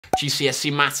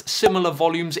GCSE Maths, similar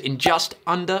volumes in just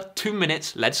under 2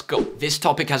 minutes. Let's go. This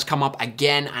topic has come up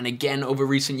again and again over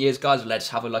recent years, guys. Let's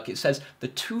have a look. It says the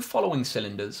two following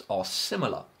cylinders are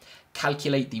similar.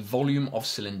 Calculate the volume of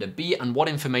cylinder B, and what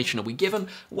information are we given?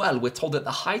 Well, we're told that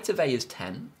the height of A is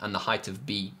 10 and the height of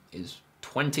B is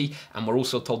 20, and we're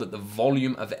also told that the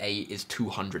volume of A is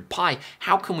 200 pi.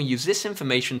 How can we use this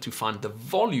information to find the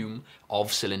volume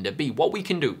of cylinder B? What we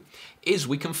can do is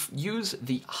we can use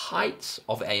the heights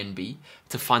of A and B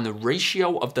to find the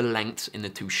ratio of the lengths in the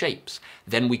two shapes.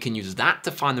 Then we can use that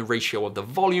to find the ratio of the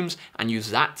volumes and use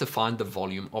that to find the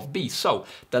volume of B. So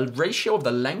the ratio of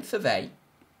the length of A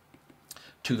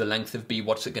to the length of B,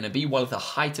 what's it going to be? Well, the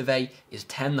height of A is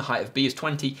 10, the height of B is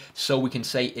 20, so we can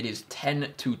say it is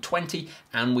 10 to 20,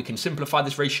 and we can simplify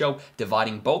this ratio.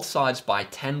 Dividing both sides by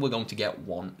 10, we're going to get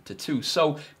 1 to 2.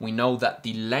 So we know that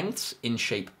the lengths in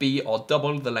shape B are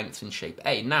double the lengths in shape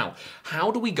A. Now, how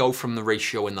do we go from the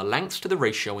ratio in the lengths to the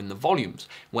ratio in the volumes?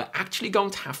 We're actually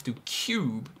going to have to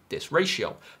cube this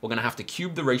ratio. We're going to have to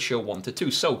cube the ratio 1 to 2.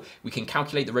 So we can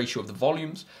calculate the ratio of the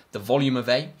volumes, the volume of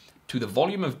A to the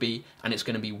volume of B, and it's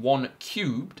going to be 1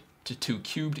 cubed to 2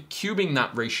 cubed, cubing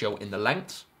that ratio in the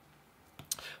lengths.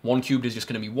 1 cubed is just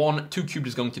going to be 1, 2 cubed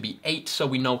is going to be 8, so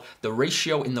we know the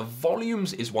ratio in the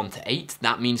volumes is 1 to 8.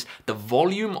 That means the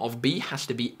volume of B has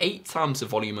to be 8 times the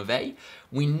volume of A.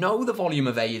 We know the volume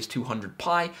of A is 200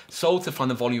 pi, so to find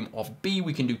the volume of B,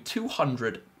 we can do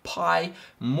 200 pi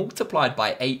multiplied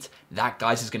by 8. That,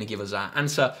 guys, is going to give us our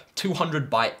answer. 200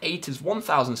 by 8 is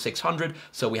 1,600,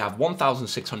 so we have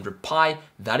 1,600 pi.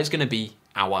 That is going to be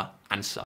our answer.